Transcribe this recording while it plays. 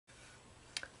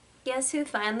guess who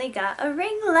finally got a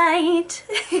ring light?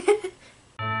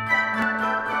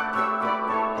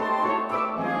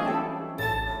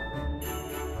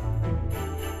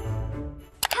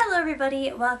 Hello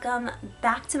everybody, welcome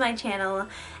back to my channel,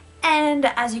 and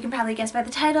as you can probably guess by the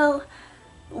title,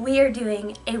 we are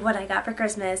doing a What I Got for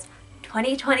Christmas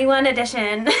 2021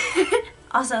 edition.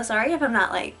 Also, sorry if I'm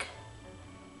not like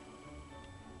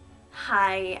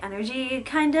high energy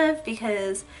kind of,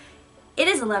 because it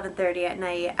is 11:30 at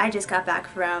night. I just got back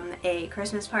from a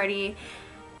Christmas party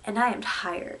and I am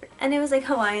tired. And it was like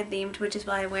Hawaiian themed, which is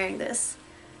why I'm wearing this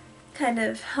kind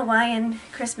of Hawaiian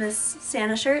Christmas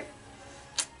Santa shirt.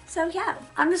 So yeah,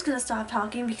 I'm just gonna stop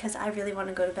talking because I really want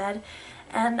to go to bed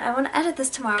and I want to edit this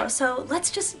tomorrow, so let's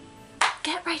just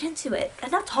get right into it.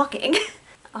 Enough talking.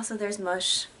 Also, there's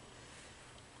Mush,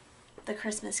 the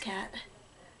Christmas cat.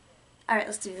 Alright,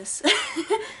 let's do this.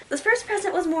 This first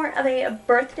present was more of a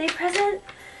birthday present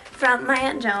from my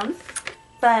Aunt Joan,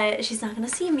 but she's not gonna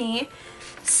see me,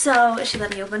 so she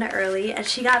let me open it early, and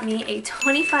she got me a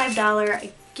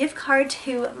 $25 gift card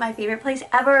to my favorite place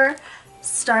ever,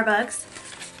 Starbucks.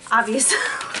 Obviously.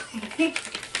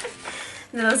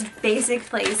 The most basic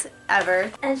place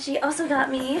ever. And she also got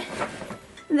me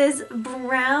this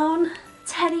brown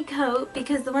teddy coat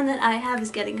because the one that I have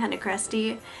is getting kind of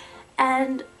crusty.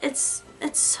 And it's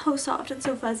so soft and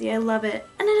so fuzzy. I love it.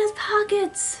 And it has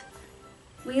pockets.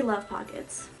 We love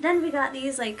pockets. Then we got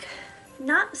these like,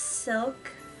 not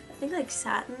silk, I think like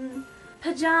satin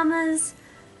pajamas.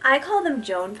 I call them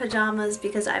Joan pajamas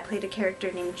because I played a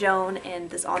character named Joan in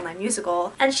this online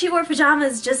musical, and she wore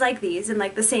pajamas just like these in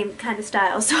like the same kind of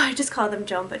style, so I just call them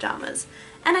Joan pajamas.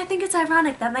 And I think it's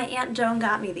ironic that my Aunt Joan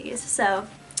got me these, so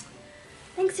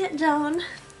thanks Aunt Joan.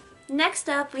 Next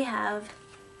up we have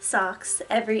socks,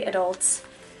 every adult's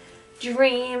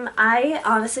dream. I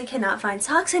honestly cannot find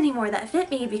socks anymore that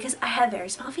fit me because I have very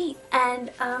small feet.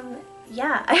 And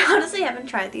yeah, I honestly haven't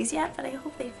tried these yet, but I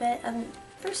hope they fit, and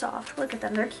they're soft. Look at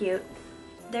them, they're cute.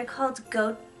 They're called I'm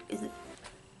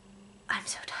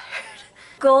so tired.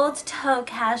 Gold Toe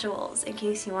Casuals, in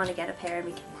case you want to get a pair and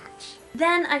we can match.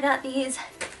 Then I got these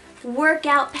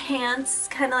workout pants,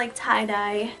 kind of like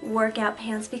tie-dye workout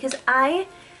pants, because I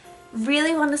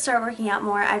really want to start working out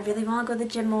more. I really want to go to the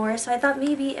gym more, so I thought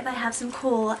maybe if I have some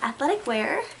cool athletic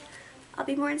wear, I'll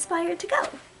be more inspired to go.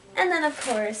 And then of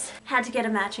course, had to get a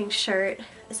matching shirt.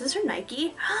 Is this from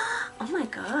Nike? Oh my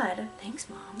god, thanks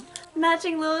Mom.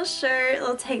 Matching little shirt,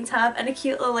 little tank top, and a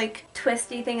cute little like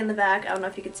twisty thing in the back. I don't know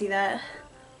if you could see that.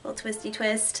 Little twisty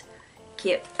twist.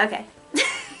 Cute, okay.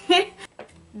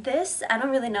 This, I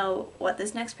don't really know what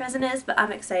this next present is, but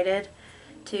I'm excited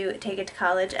to take it to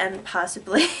college and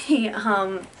possibly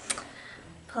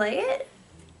play it.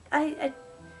 I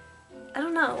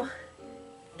don't know.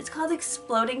 It's called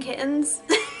Exploding Kittens.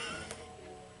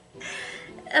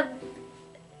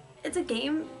 It's a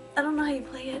game. I don't know how you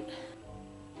play it.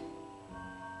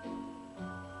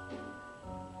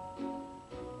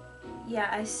 Yeah,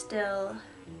 I still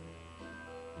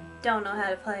don't know how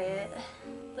to play it.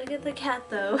 Look at the cat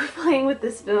though, playing with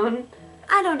the spoon.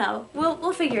 I don't know.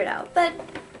 We'll figure it out, but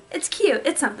it's cute.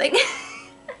 It's something.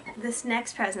 This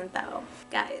next present though,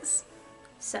 guys.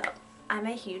 So, I'm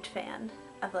a huge fan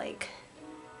of like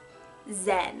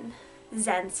Zen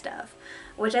stuff,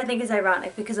 which I think is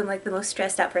ironic because I'm like the most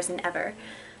stressed out person ever.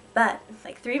 But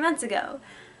like 3 months ago,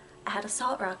 I had a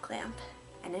salt rock lamp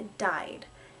and it died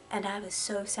and I was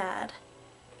so sad.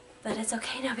 But it's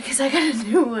okay now because I got a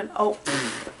new one. Oh,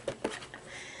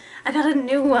 I got a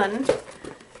new one.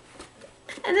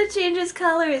 And it changes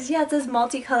colors. Yeah, it says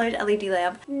multicolored LED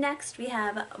lamp. Next we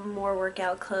have more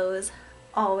workout clothes,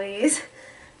 always.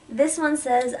 This one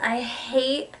says,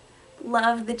 I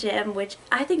love the gym, which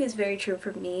I think is very true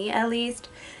for me at least,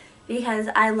 because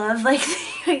I love like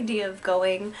the idea of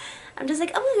going. I'm just like,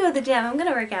 I'm gonna go to the gym, I'm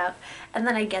gonna work out, and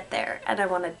then I get there and I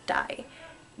want to die,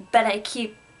 but I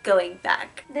keep going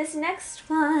back. This next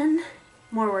one,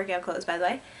 more workout clothes by the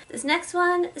way. This next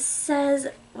one says,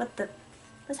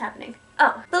 what's happening?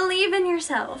 Oh, believe in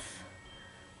yourself.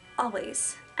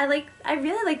 Always. I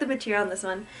really like the material on this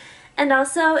one. And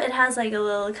also it has like a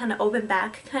little kind of open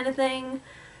back kind of thing.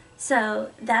 So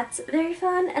that's very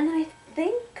fun. And then I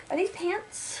think, are these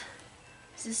pants?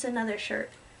 Is this another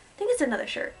shirt? I think it's another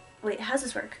shirt. Wait, how's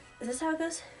this work? Is this how it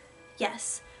goes?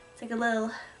 Yes. It's like a little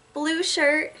blue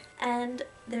shirt and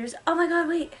there's, oh my god,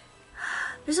 wait.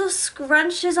 There's little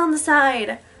scrunches on the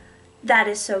side. That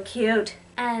is so cute.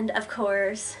 And of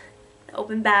course, the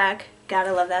open back.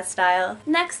 Gotta love that style.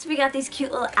 Next, we got these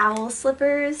cute little owl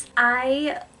slippers.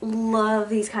 I love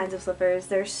these kinds of slippers.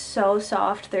 They're so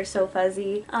soft. They're so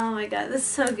fuzzy. Oh my god, this is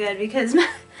so good because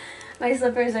my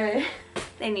slippers are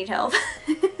They need help.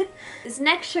 This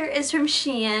next shirt is from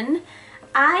Shein.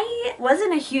 I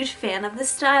wasn't a huge fan of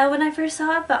this style when I first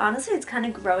saw it, but honestly it's kind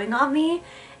of growing on me.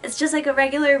 It's just like a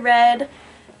regular red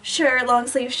shirt, long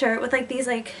sleeve shirt with like these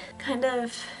like kind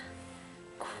of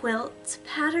quilt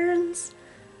patterns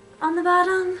on the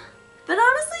bottom. But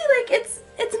honestly, like it's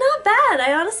not bad.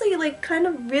 I honestly like kind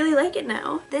of really like it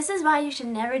now. This is why you should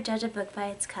never judge a book by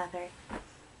its cover.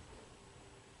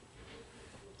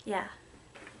 Yeah.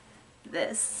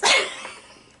 This.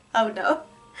 Oh no.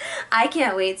 I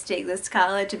can't wait to take this to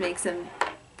college and make some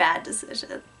bad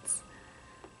decisions.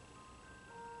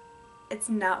 It's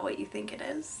not what you think it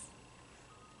is.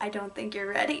 I don't think you're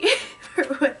ready for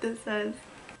what this is.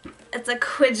 It's a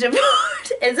Ouija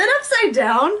board. Is it upside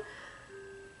down?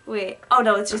 Wait. Oh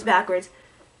no, it's just backwards.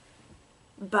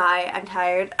 Bye. I'm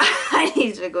tired. I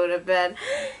need to go to bed.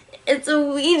 It's a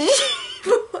Ouija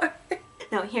board.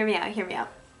 No, hear me out. Hear me out.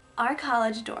 Our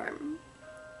college dorm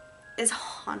is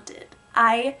haunted.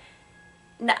 I'm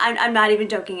not even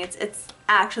joking. It's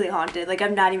actually haunted. Like,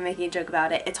 I'm not even making a joke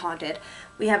about it. It's haunted.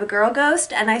 We have a girl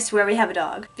ghost, and I swear we have a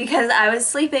dog. Because I was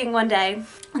sleeping one day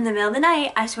in the middle of the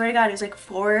night. I swear to God, it was like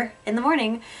 4 in the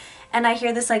morning, and I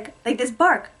hear this like this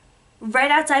bark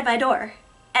right outside my door,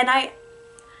 and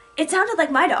it sounded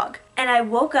like my dog. And I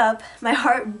woke up, my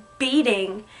heart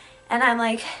beating, and I'm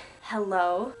like,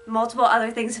 hello. Multiple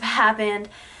other things have happened.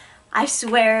 I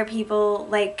swear, people,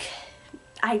 like,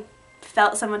 I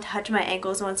felt someone touch my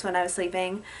ankles once when I was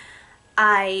sleeping.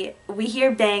 We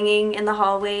hear banging in the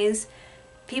hallways.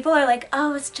 People are like,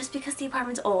 oh, it's just because the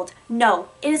apartment's old. No,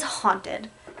 it is haunted.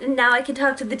 Now I can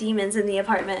talk to the demons in the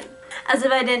apartment. As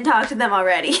if I didn't talk to them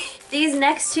already. These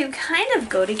next two kind of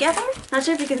go together. Not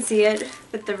sure if you can see it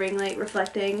with the ring light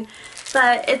reflecting,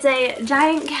 but it's a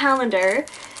giant calendar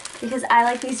because I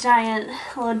like these giant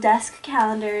little desk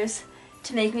calendars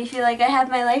to make me feel like I have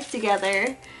my life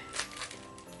together.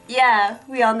 Yeah,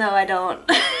 we all know I don't.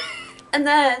 And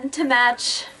then to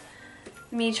match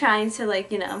me trying to,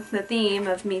 like, you know, the theme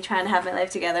of me trying to have my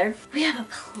life together, we have a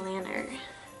planner.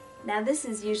 Now this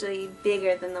is usually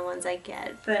bigger than the ones I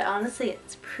get, but honestly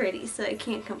it's pretty, so I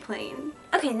can't complain.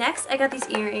 Okay, next I got these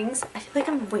earrings. I feel like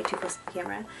I'm way too close to the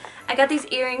camera. I got these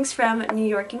earrings from New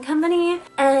York & Company,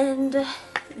 and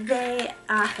they're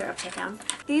upside down.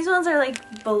 These ones are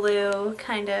like blue,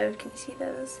 kind of. Can you see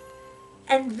those?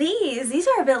 And these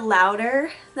are a bit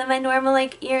louder than my normal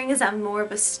like earrings. I'm more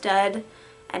of a stud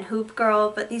and hoop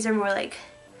girl, but these are more like,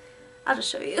 I'll just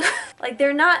show you. Like,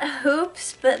 they're not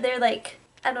hoops, but they're like,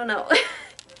 I don't know. But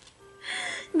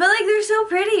like, they're so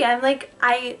pretty. I'm like,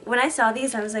 when I saw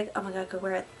these, I was like, oh my God, I could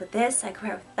wear it with this, I could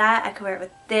wear it with that, I could wear it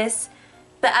with this.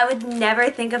 But I would never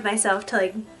think of myself to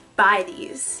like buy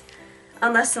these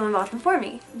unless someone bought them for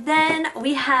me. Then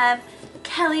we have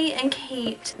Kelly and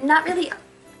Kate, not really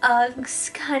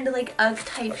Uggs, kind of like Ugg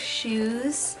type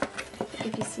shoes,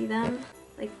 if you see them,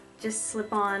 like just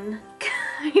slip on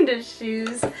kind of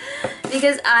shoes,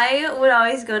 because I would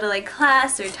always go to like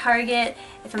class or Target.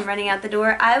 If I'm running out the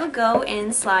door, I would go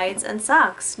in slides and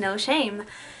socks, no shame.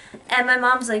 And my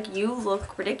mom's like, you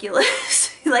look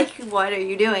ridiculous. Like, what are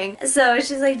you doing? So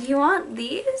she's like, do you want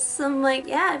these? I'm like,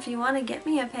 yeah, if you want to get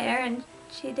me a pair. And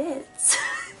she did.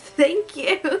 Thank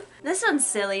you. This one's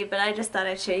silly, but I just thought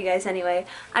I'd show you guys anyway.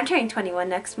 I'm turning 21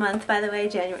 next month, by the way,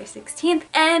 January 16th.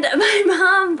 And my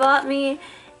mom bought me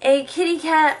a kitty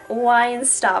cat wine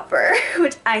stopper,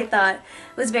 which I thought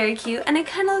was very cute. And it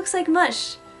kind of looks like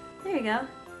mush. There you go.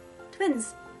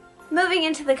 Twins. Moving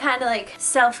into the kind of like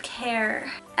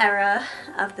self-care era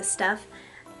of the stuff,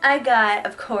 I got,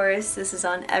 of course, this is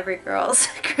on every girl's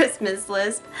Christmas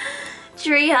list,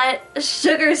 Tree Hut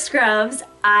Sugar Scrubs.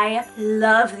 I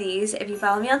love these. If you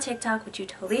follow me on TikTok, which you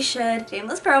totally should,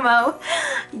 shameless promo,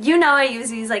 you know I use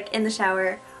these like in the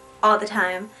shower all the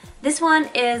time. This one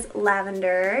is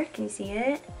lavender. Can you see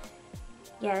it?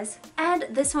 Yes. And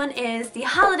this one is the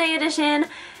holiday edition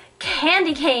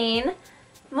candy cane.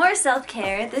 More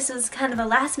self-care. This was kind of a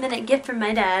last minute gift from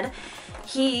my dad.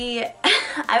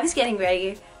 I was getting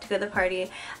ready to go to the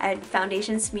party. I had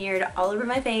foundation smeared all over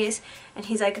my face, and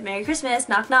he's like, Merry Christmas,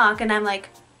 knock knock, and I'm like,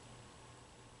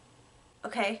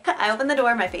 okay. I open the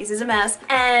door, my face is a mess,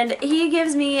 and he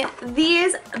gives me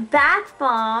these bath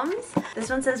bombs. This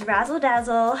one says Razzle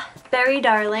Dazzle, Berry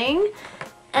Darling,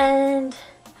 and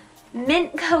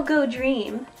Mint Cocoa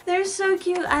Dream. They're so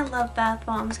cute. I love bath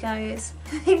bombs, guys.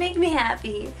 They make me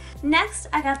happy. Next,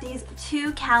 I got these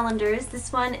two calendars.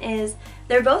 This one is,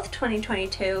 they're both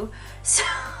 2022. So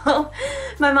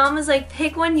my mom was like,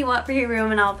 pick one you want for your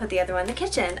room and I'll put the other one in the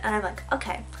kitchen. And I'm like,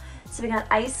 okay. So we got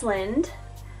Iceland,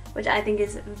 which I think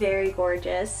is very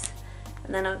gorgeous.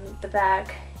 And then on the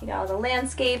back, you got all the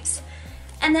landscapes.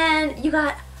 And then you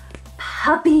got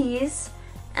puppies,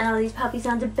 and all these puppies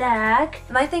on the back.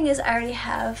 My thing is I already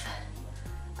have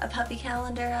a puppy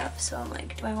calendar up, so I'm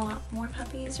like, do I want more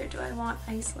puppies or do I want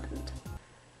Iceland?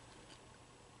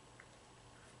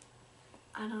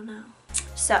 I don't know.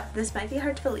 So this might be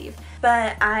hard to believe,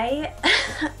 but I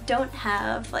don't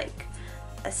have like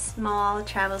a small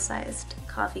travel-sized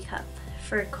coffee cup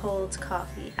for cold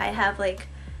coffee. I have like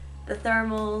the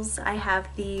thermals, I have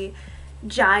the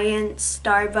giant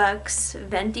Starbucks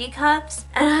venti cups,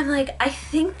 and I'm like, I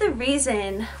think the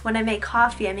reason when I make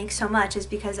coffee I make so much is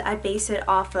because I base it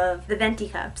off of the venti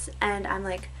cups, and I'm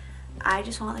like, I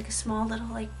just want like a small little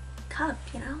like cup,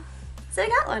 you know? So I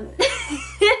got one.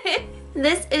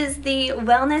 This is the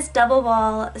Wellness Double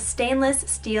Wall stainless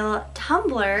steel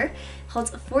tumbler. Holds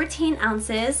 14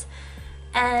 ounces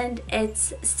and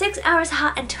it's 6 hours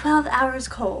hot and 12 hours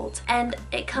cold. And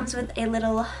it comes with a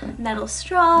little metal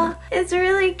straw. It's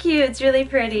really cute, it's really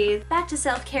pretty. Back to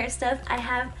self-care stuff, I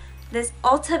have this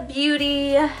Ulta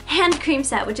Beauty hand cream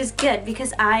set, which is good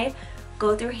because I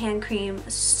go through hand cream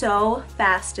so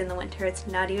fast in the winter, it's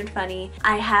not even funny.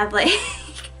 I have like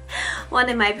one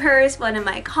in my purse, one in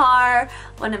my car,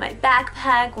 one in my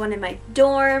backpack, one in my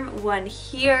dorm, one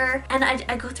here, and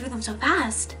I go through them so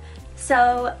fast.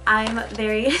 So I'm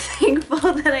very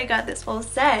thankful that I got this whole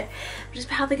set, which is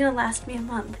probably gonna last me a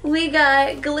month. We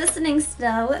got Glistening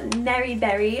Snow, Merry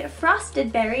Berry,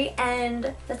 Frosted Berry,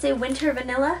 and let's say Winter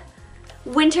Vanilla.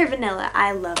 Winter Vanilla,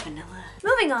 I love vanilla.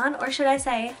 Moving on, or should I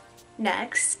say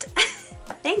next.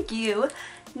 Thank you.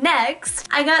 Next,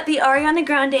 I got the Ariana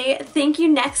Grande Thank You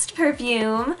Next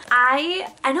perfume. I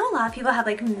know a lot of people have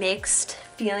like mixed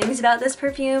feelings about this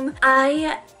perfume.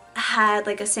 I had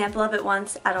like a sample of it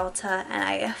once at Ulta and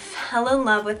I fell in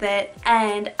love with it,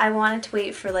 and I wanted to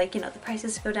wait for like, you know, the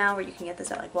prices to go down where you can get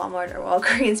this at like Walmart or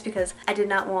Walgreens, because I did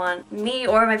not want me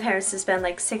or my parents to spend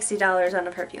like $60 on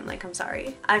a perfume. Like, I'm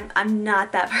sorry. I'm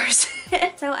not that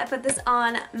person. So I put this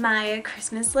on my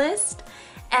Christmas list,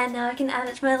 and now I can add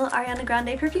it to my little Ariana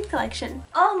Grande perfume collection.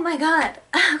 Oh my god,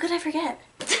 how could I forget?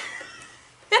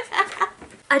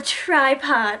 A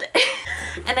tripod.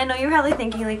 And I know you're probably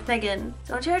thinking like, Megan,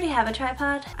 don't you already have a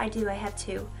tripod? I do, I have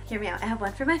two. Hear me out, I have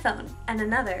one for my phone and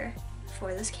another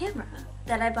for this camera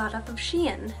that I bought off of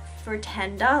Shein for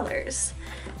 $10.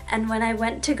 And when I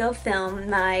went to go film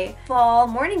my fall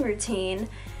morning routine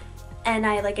and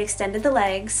I like extended the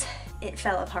legs, it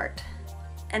fell apart.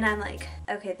 And I'm like,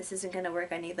 okay, this isn't gonna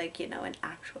work. I need like, you know, an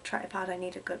actual tripod. I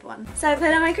need a good one. So I put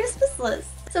it on my Christmas list.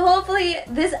 So hopefully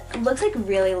this looks like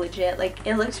really legit. Like,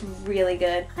 it looks really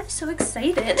good. I'm so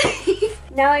excited.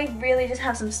 Now I really just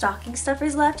have some stocking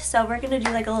stuffers left, so we're gonna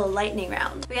do like a little lightning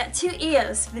round. We got 2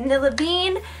 EOS, vanilla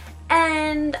bean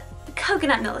and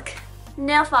coconut milk.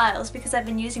 Nail files, because I've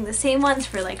been using the same ones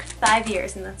for like 5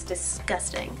 years and that's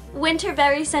disgusting. Winter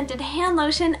berry scented hand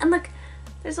lotion, and look,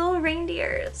 there's little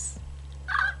reindeers.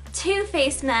 2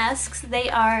 face masks. They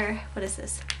are, what is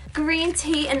this? Green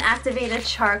tea and activated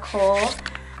charcoal.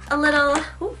 A little,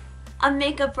 a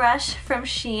makeup brush from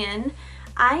Shein.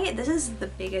 This is the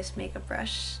biggest makeup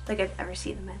brush like I've ever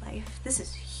seen in my life. This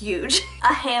is huge.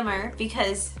 A hammer,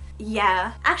 because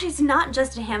yeah, actually it's not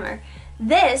just a hammer.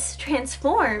 This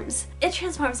transforms. It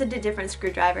transforms into different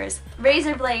screwdrivers.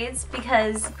 Razor blades,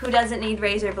 because who doesn't need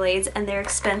razor blades, and they're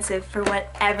expensive for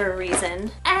whatever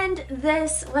reason. And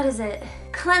this, what is it?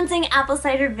 Cleansing apple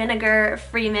cider vinegar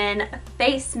Freeman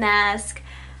face mask.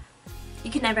 You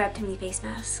can never have too many face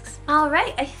masks.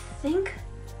 Alright, I think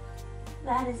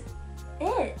that is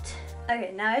it.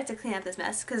 Okay, now I have to clean up this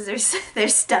mess because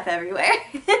there's stuff everywhere.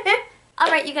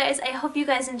 Alright you guys, I hope you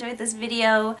guys enjoyed this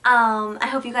video. I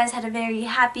hope you guys had a very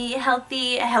happy,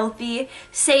 healthy,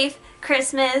 safe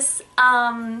Christmas.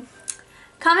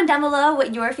 Comment down below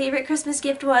what your favorite Christmas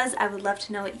gift was. I would love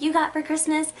to know what you got for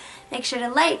Christmas. Make sure to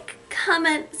like,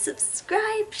 comment,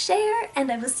 subscribe, share,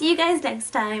 and I will see you guys next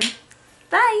time.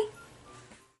 Bye!